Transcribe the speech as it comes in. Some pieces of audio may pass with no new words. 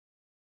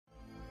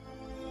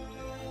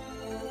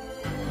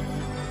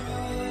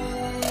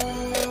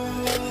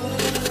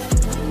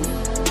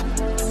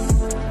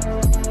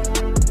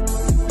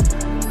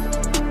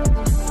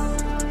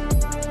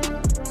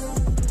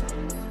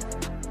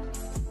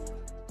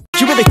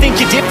they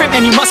think you're different,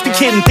 man, you must be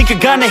kidding. Think you're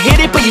gonna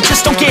hit it, but you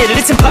just don't get it.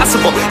 It's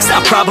impossible, it's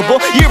not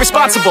probable, you're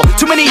irresponsible.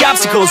 Too many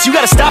obstacles, you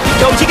gotta stop it,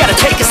 yo. You gotta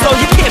take it slow,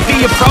 you can't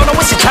be a pro, don't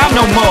waste your time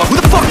no more. Who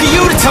the fuck are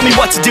you to tell me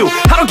what to do?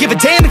 I don't give a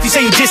damn if you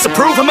say you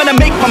disapprove. I'm gonna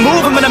make my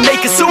move, I'm gonna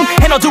make it soon,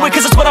 and I'll do it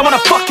cause it's what I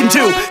wanna fucking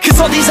do. Cause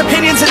all these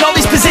opinions and all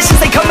these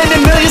positions, they come in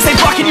millions, they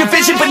blocking your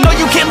vision. But no,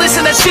 you can't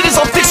listen, that shit is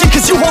all fiction.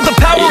 Cause you hold the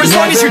power as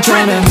long as you're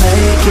dreaming.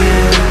 Make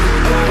it.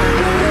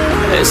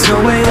 There's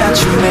no way that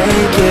you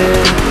make it.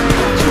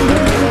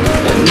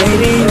 And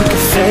maybe you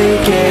can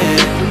fake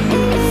it,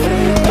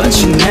 but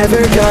you're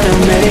never gonna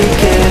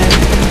make it.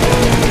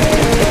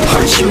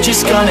 Aren't you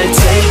just gonna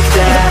take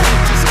that?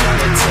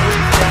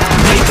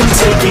 Make them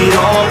take it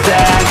all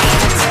back.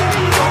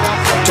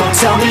 Don't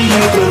tell me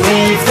you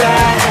believe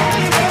that.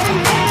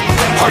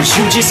 Aren't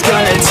you just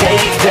gonna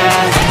take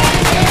that?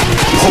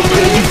 Or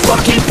will you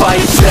fucking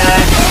fight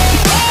back?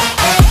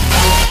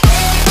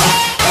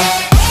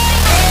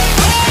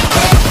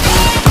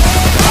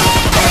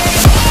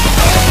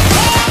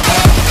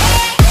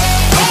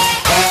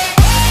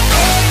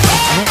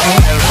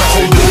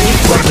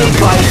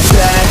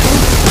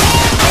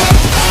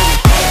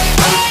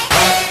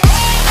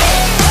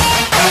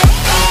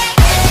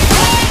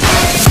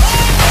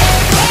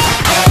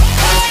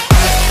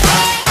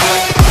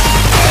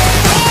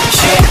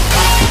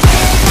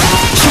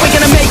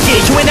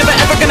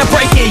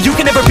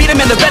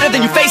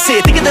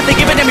 Thinking that they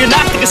give a damn, you're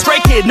not thinking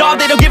straight, kid. No,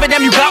 they don't give a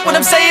damn, you got what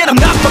I'm saying? I'm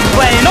not fucking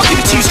playing, I'll give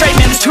it to you straight,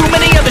 man. There's too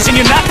many others and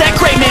you're not that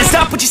great, man.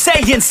 Stop what you're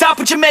saying, stop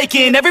what you're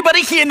making.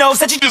 Everybody here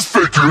knows that you just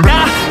faking.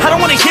 Nah, I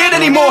don't wanna hear it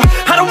anymore,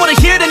 I don't wanna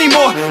hear it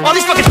anymore. All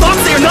these fucking thoughts,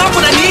 they are not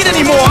what I need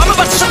anymore. I'm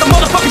about to shut the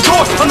motherfucking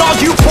door on all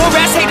you poor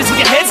ass haters with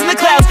your heads in the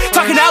clouds,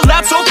 talking out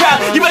loud so proud.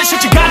 You better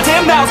shut your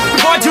goddamn mouth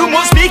before I do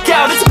more speak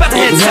out. It's about to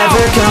head south.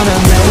 You're never gonna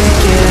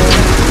make it.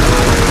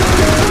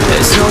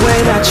 There's no way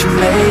that you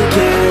make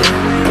it.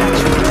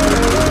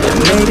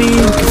 Maybe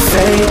you can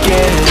fake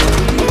it,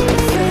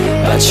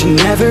 but you're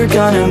never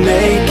gonna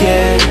make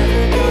it.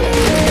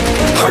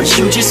 Aren't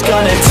you just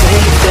gonna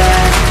take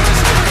that?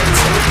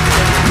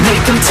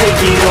 Make them take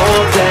it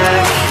all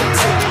back.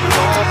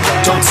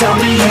 Don't tell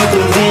me you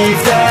believe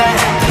that.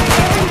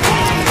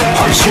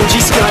 Aren't you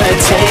just gonna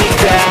take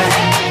that?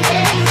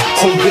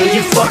 Or will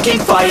you fucking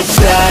fight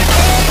back?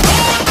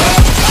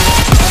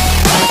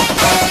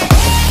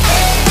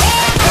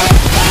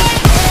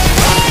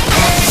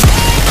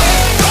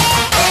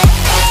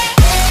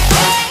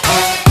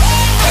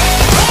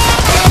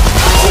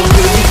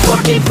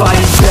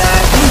 Fight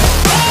back.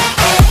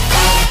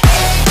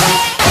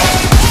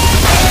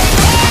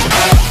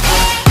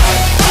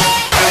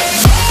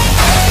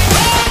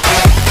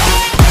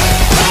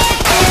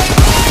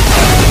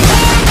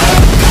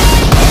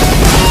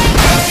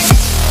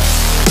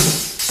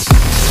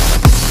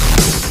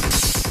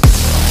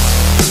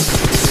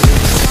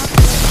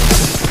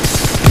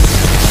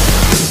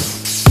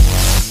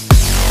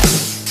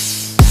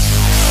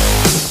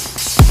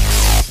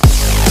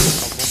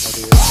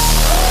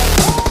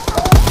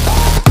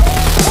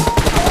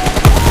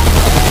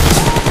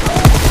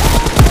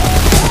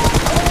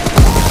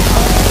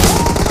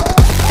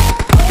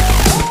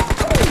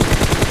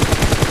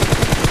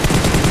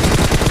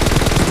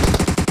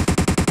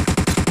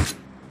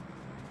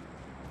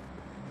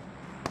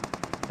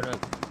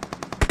 Terus